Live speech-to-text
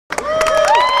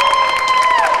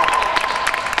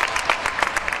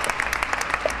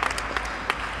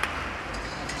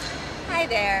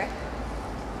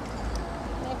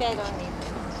I don't need.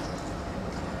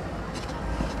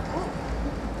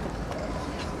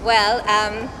 Well,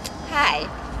 hi.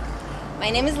 My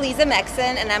name is Leeza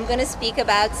Meksin, and I'm going to speak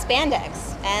about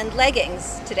spandex and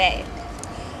leggings today.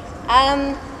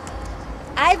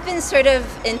 I've been sort of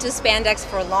into spandex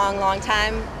for a long, long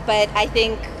time, but I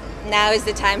think now is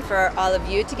the time for all of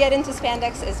you to get into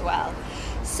spandex as well.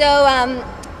 So,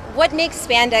 what makes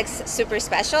spandex super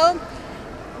special?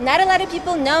 Not a lot of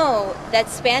people know that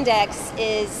spandex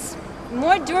is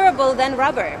more durable than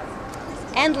rubber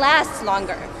and lasts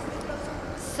longer.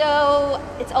 So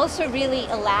it's also really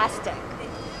elastic.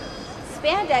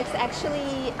 Spandex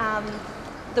actually,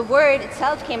 the word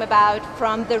itself came about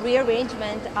from the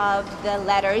rearrangement of the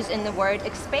letters in the word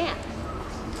expand.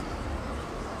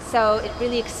 So it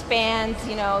really expands,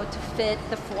 to fit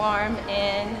the form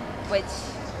in, which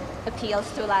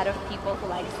appeals to a lot of people who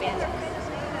like spandex.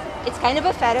 It's kind of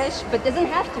a fetish, but doesn't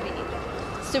have to be.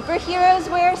 Superheroes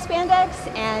wear spandex,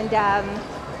 and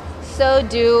so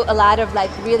do a lot of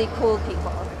really cool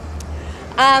people.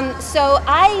 So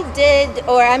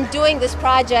I'm doing this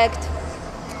project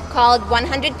called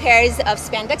 100 pairs of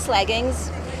spandex leggings,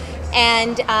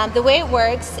 and the way it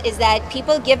works is that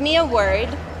people give me a word,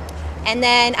 and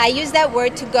then I use that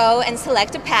word to go and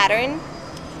select a pattern,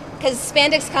 because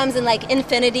spandex comes in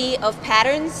infinity of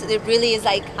patterns. It really is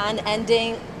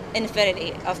unending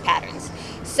infinity of patterns.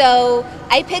 So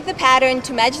I pick the pattern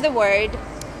to match the word,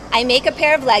 I make a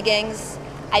pair of leggings,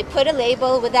 I put a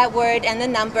label with that word and the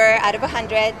number out of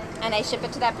 100, and I ship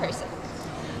it to that person.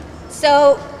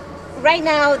 So right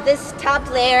now, this top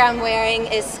layer I'm wearing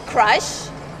is Crush.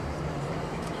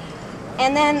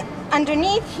 And then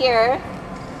underneath here,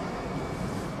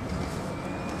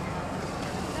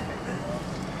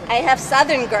 I have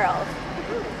Southern Girl.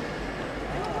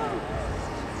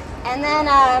 And then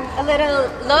a little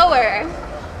lower,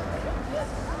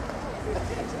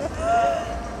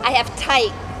 I have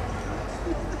Tight.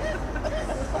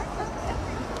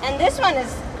 And this one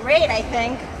is great, I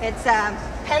think. It's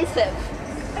Pensive.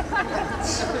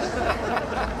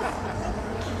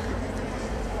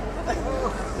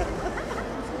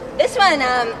 This one,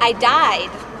 I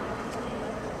dyed.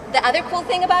 The other cool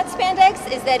thing about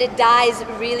spandex is that it dyes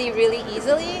really, really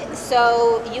easily.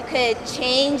 So you could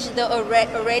change the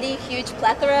already huge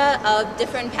plethora of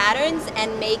different patterns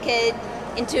and make it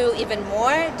into even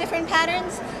more different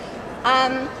patterns.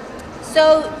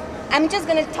 So I'm just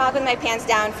going to talk with my pants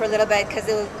down for a little bit because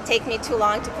it will take me too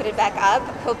long to put it back up.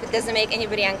 Hope it doesn't make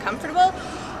anybody uncomfortable.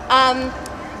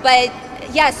 But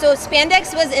yeah, so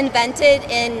spandex was invented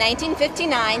in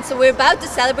 1959, so we're about to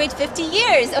celebrate 50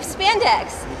 years of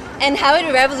spandex and how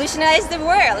it revolutionized the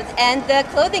world and the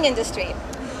clothing industry.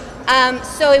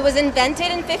 So it was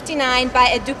invented in '59 by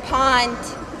a DuPont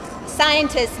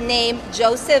scientist named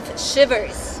Joseph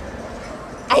Shivers.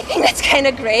 I think that's kind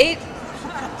of great,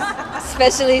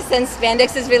 especially since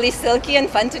spandex is really silky and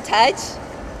fun to touch.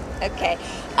 Okay.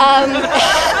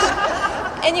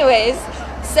 Anyways,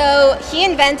 so he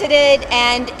invented it,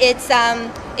 and it's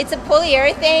a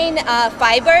polyurethane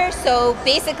fiber. So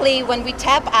basically, when we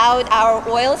tap out our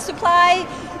oil supply,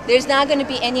 there's not going to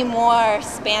be any more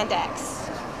spandex.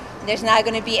 There's not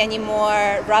going to be any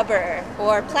more rubber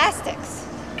or plastics.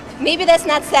 Maybe that's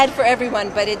not sad for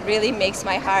everyone, but it really makes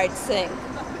my heart sing.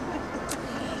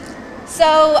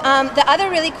 So the other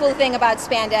really cool thing about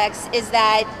spandex is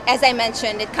that, as I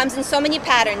mentioned, it comes in so many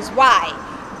patterns. Why?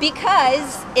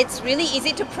 Because it's really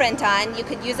easy to print on. You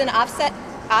could use an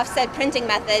offset printing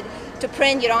method to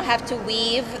print. You don't have to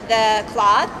weave the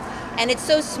cloth. And it's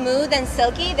so smooth and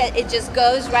silky that it just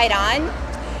goes right on.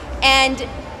 And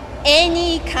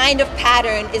any kind of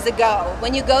pattern is a go.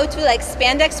 When you go to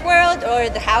Spandex World or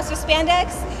the House of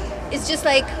Spandex, it's just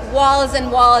walls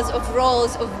and walls of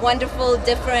rolls of wonderful,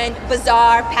 different,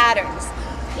 bizarre patterns.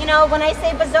 When I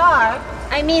say bizarre,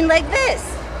 I mean like this.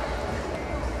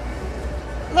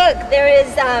 Look, there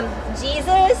is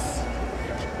Jesus,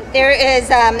 there is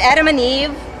Adam and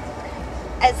Eve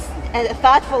as a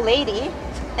thoughtful lady,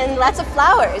 and lots of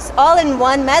flowers, all in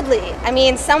one medley. I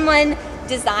mean, someone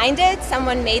designed it,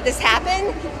 someone made this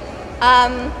happen.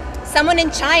 Someone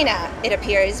in China, it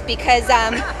appears, because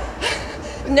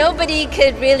nobody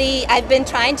could really, I've been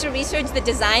trying to research the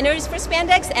designers for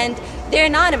spandex, and they're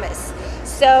anonymous.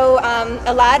 So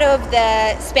a lot of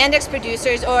the spandex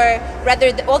producers, or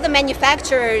rather all the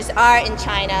manufacturers, are in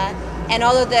China, and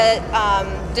all of the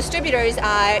distributors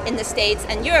are in the States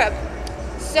and Europe.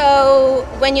 So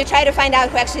when you try to find out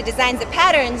who actually designs the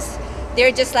patterns,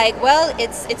 they're just well,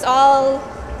 it's all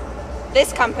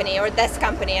this company or this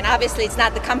company, and obviously it's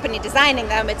not the company designing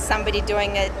them, it's somebody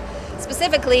doing it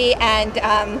specifically, and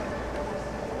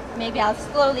maybe I'll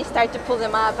slowly start to pull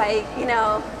them up. I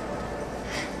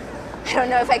don't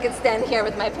know if I could stand here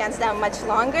with my pants down much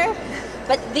longer,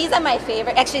 but these are my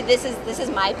favorite. Actually, this is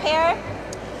my pair,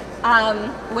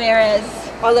 whereas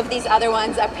all of these other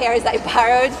ones are pairs I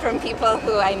borrowed from people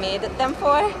who I made them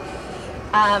for.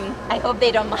 I hope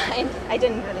they don't mind. I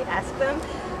didn't really ask them.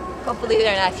 Hopefully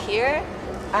they're not here.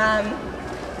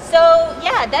 So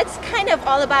yeah, that's kind of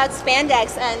all about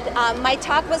spandex, and my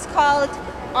talk was called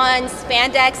on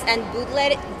spandex and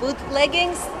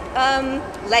leggings,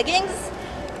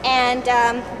 and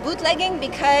bootlegging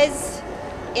because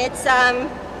it's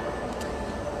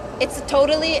a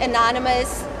totally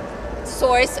anonymous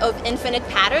source of infinite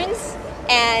patterns,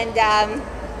 and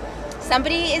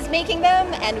somebody is making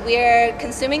them, and we're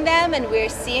consuming them, and we're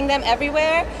seeing them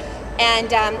everywhere.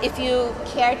 And if you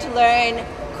care to learn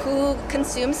who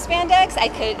consumes spandex, I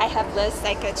have lists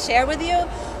I could share with you,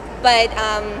 but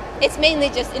it's mainly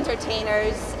just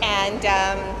entertainers and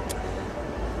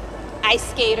ice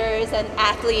skaters and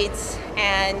athletes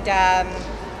and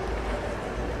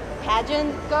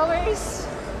pageant goers.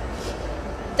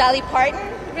 Dolly Parton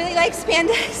really likes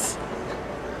spandex.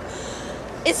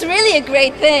 It's really a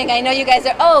great thing. I know you guys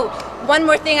are, oh, one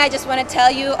more thing I just want to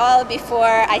tell you all before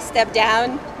I step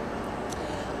down.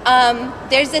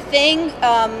 There's a thing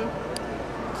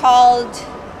called,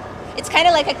 it's kind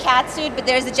of like a catsuit, but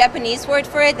there's a Japanese word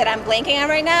for it that I'm blanking on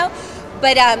right now.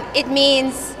 But it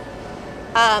means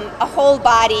a whole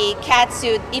body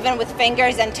catsuit, even with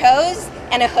fingers and toes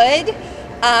and a hood.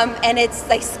 And it's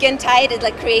like skin tight, it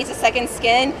like creates a second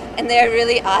skin, and they're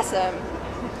really awesome.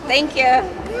 Thank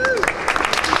you.